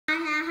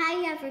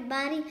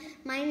everybody,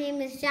 my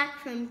name is Jack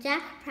from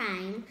Jack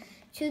Prime.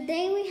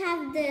 Today we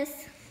have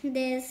this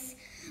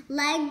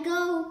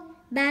Lego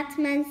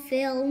Batman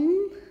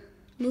film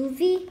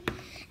movie,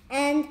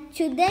 and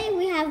today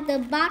we have the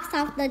box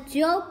of the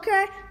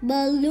Joker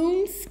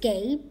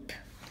Balloonscape,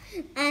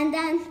 and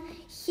then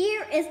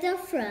here is the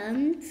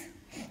front.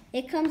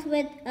 It comes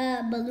with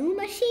a balloon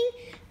machine,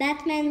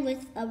 Batman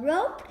with a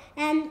rope,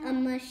 and a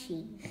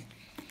machine.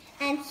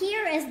 And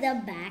here is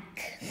the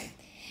back.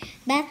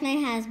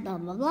 Batman has blah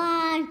blah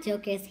blah,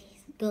 Joker's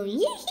going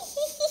yee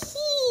hee hee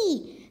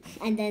hee,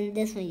 and then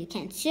this one you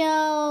can't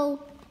show.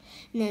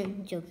 And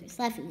then Joker's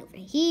laughing over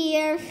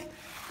here.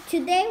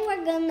 Today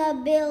we're gonna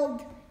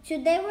build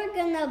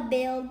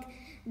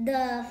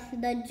the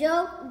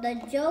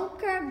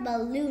Joker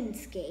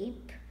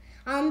Balloonscape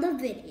on the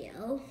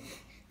video.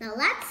 Now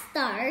let's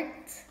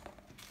start.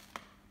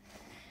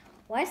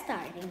 We're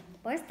starting.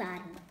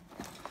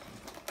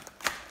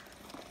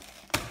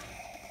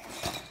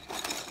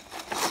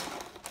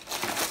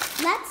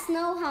 Let's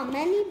know how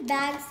many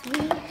bags we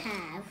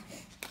have.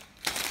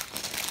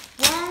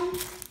 1,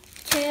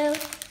 2,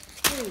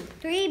 3.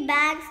 3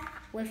 bags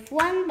with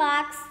 1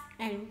 box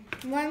and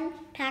 1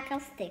 pack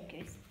of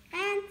stickers.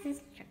 And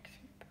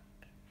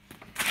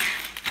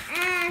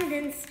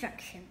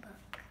instruction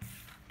book.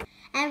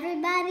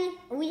 Everybody,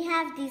 we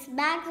have these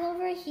bags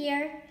over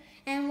here,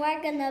 and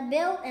we're gonna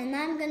build, and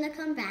I'm gonna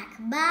come back.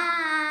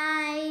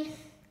 Bye!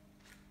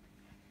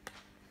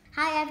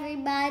 Hi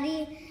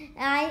everybody,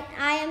 I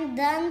am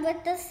done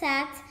with the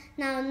set.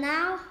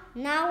 Now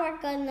we're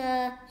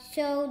gonna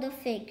show the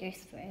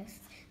figures first.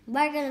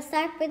 We're gonna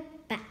start with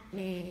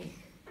Batman.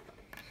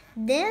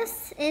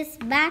 This is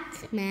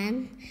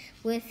Batman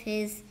with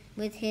his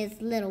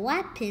little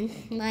weapon.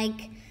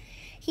 Like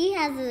he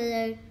has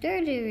a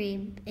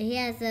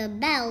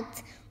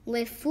belt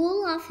with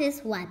full of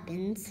his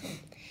weapons,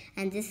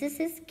 and this is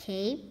his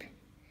cape.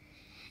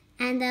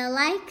 And I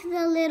like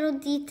the little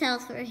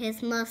details for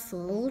his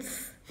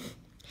muscles.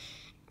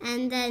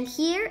 And then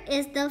here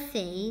is the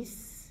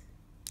face.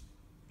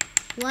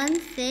 One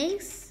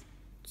face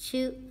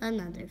to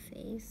another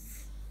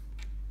face.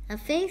 A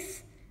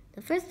face,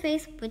 the first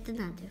face with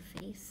another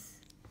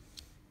face.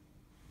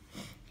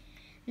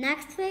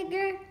 Next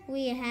figure,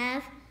 we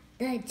have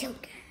the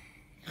Joker.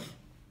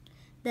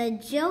 The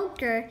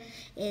Joker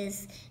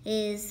is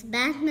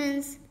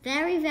Batman's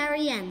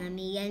very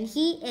enemy, and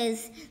he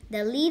is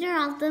the leader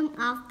of the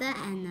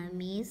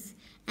enemies.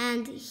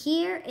 And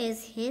here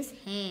is his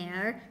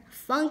hair,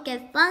 funky.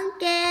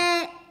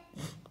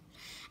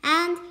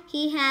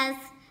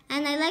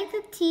 And I like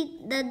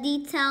the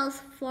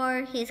details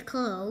for his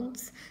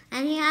clothes.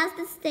 And he has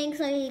this thing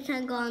so he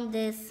can go on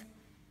this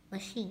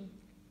machine.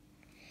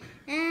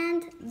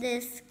 And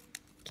this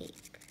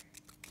cape.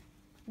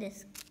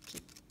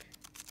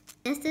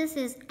 This is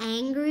his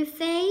angry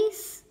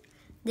face.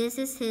 This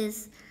is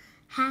his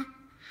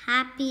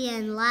happy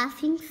and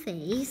laughing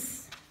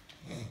face.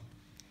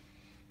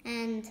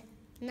 And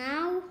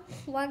now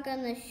we're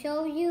gonna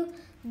show you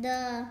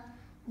the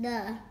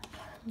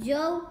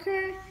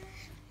Joker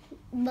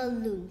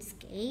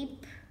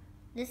Balloonscape.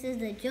 This is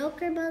the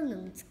Joker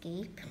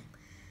Balloonscape.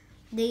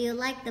 Do you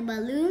like the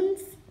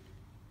balloons?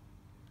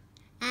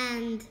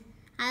 And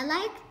I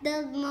like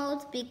the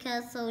modes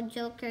because so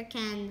Joker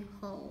can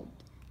hold.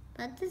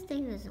 But this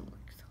thing doesn't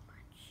work so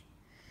much.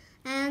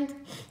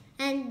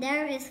 And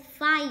there is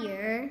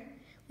fire.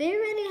 We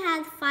already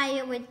had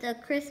fire with the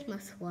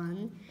Christmas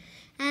one.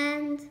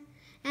 And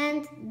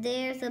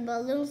there's a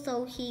balloon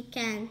so he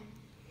can,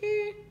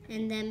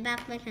 and then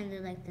Batman can do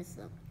like this,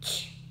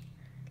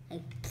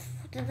 like this.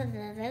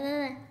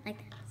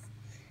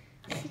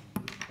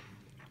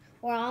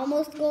 We're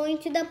almost going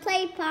to the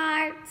play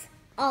part.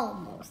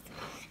 Almost.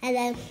 And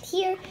then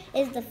here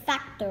is the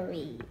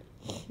factory.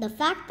 The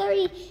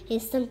factory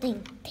is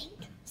something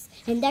dangerous.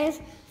 And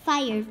there's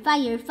fire.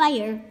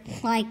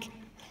 Like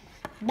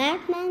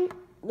Batman,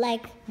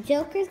 like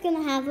Joker's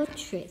gonna have a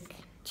trick.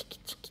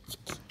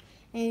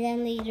 And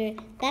then later,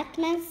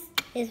 Batman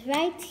is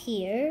right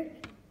here.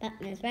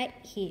 Batman's right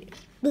here.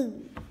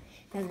 Boom.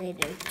 And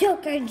later,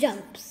 Joker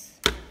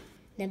jumps.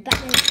 Then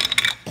Batman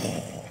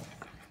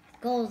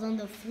goes on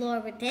the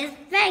floor with his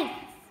face.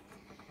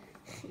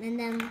 And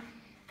then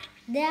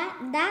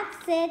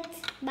that's it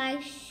by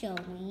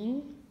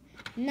showing.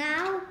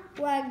 Now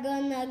we're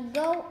gonna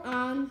go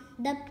on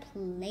the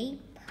play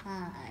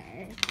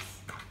part.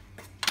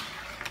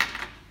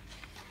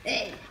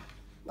 Hey,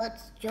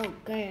 let's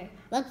Joker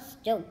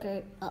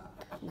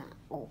up now.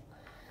 Oh,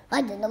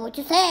 I don't know what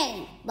you're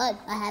saying, but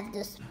I have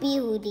the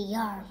speedy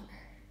arm.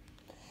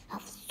 I'll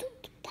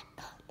suit that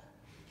up.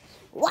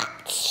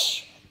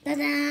 Watch!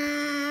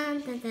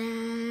 Da-da!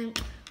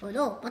 Oh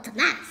no, what's a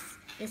mess?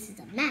 This is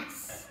a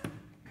mess.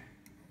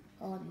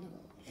 Oh no.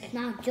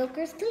 Now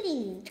Joker's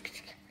clean.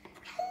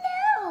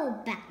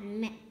 Hello,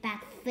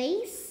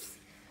 Batface.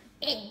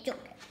 Hey,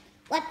 Joker.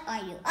 What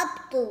are you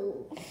up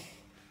to?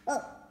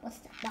 Oh, what's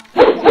that?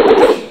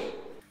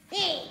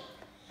 Hey.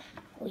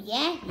 Oh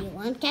yeah, you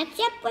want to catch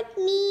up with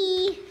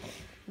me?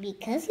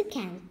 Because you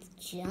can't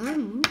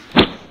jump.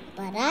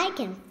 but I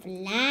can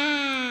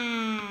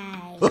fly.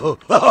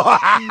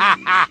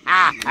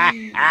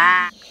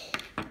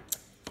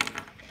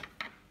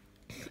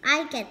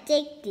 I can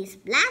take these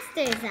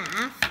blasters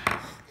off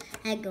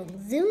and go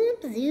zoom,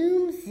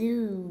 zoom,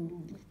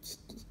 zoom.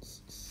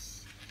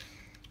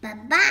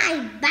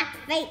 Bye-bye,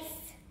 Backface.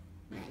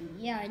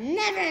 You're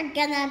never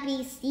gonna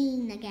be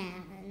seen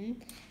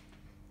again.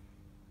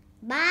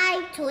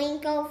 Bye,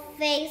 Twinkle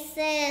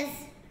Faces.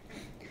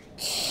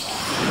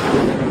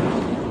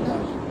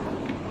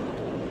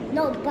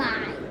 No,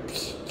 bye.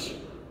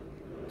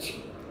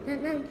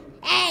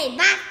 Hey,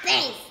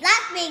 Backface,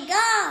 let me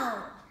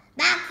go.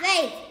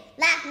 Backface,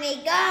 let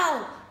me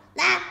go.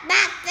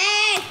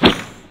 Backface.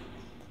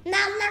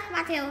 Now look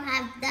what you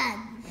have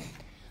done.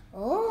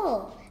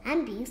 Oh,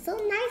 I'm being so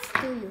nice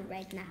to you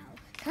right now.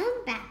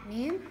 Come,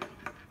 Batman.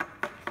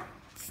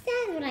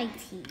 Stand right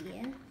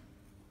here.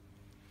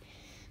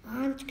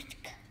 On.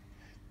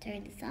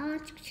 Turn this on.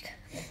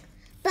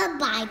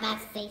 Bye-bye,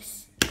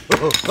 Backface.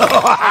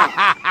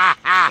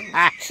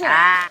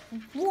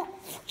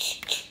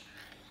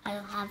 I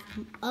don't have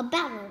a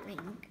barrel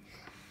ring.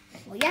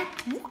 Oh yeah?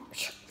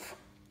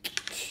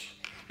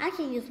 I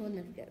can use one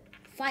of your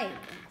fire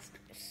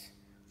blasters.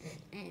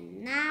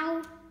 And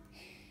now,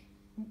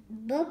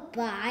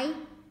 bye-bye,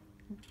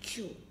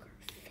 Joker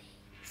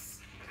Face.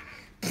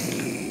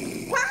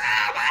 My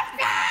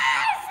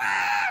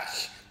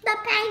face! The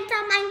paint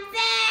on my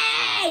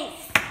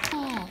face!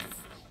 Yes,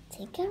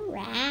 take a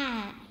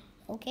ride.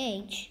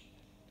 Okay.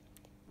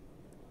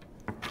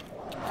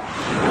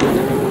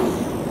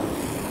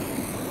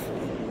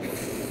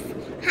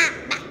 Ha,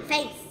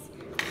 Backface.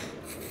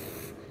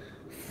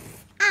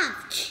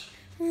 Ouch.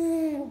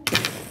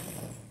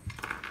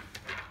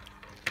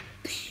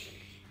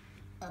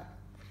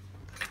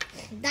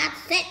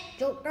 That's it,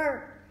 Joker.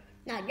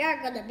 Now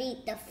you're gonna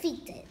be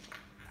defeated,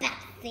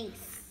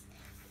 Backface.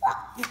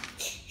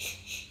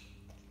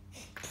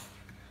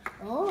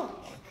 Oh,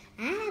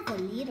 I have a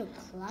little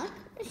clock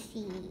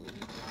machine,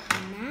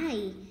 and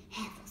I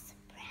have a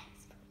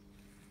surprise for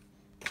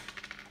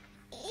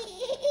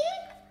you.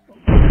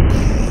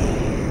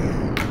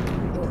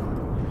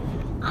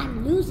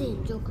 I'm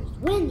losing, Joker's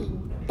winning.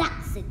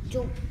 That's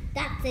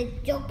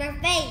it, Joker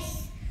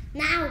Face.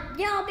 Now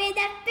you'll be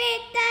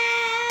defeated.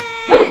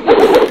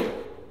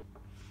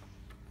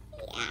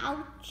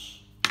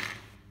 Ouch.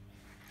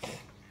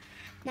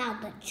 Now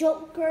the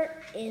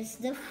Joker is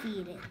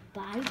defeated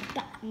by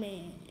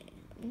Batman.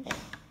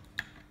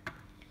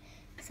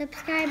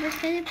 Subscribers,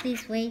 can you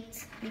please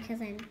wait?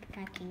 Because I'm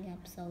packing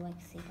up, so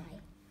let's say bye.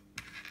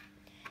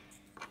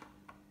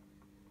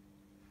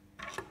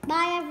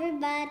 Bye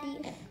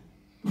everybody.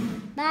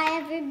 Bye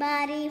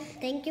everybody.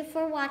 Thank you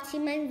for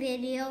watching my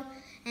video.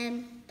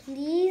 And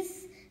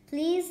please,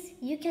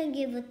 you can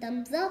give a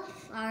thumbs up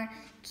or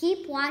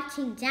keep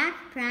watching Jack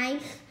Prime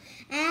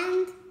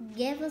and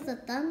give us a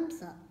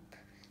thumbs up.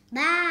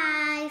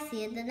 Bye.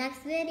 See you in the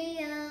next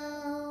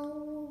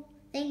video.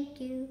 Thank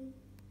you.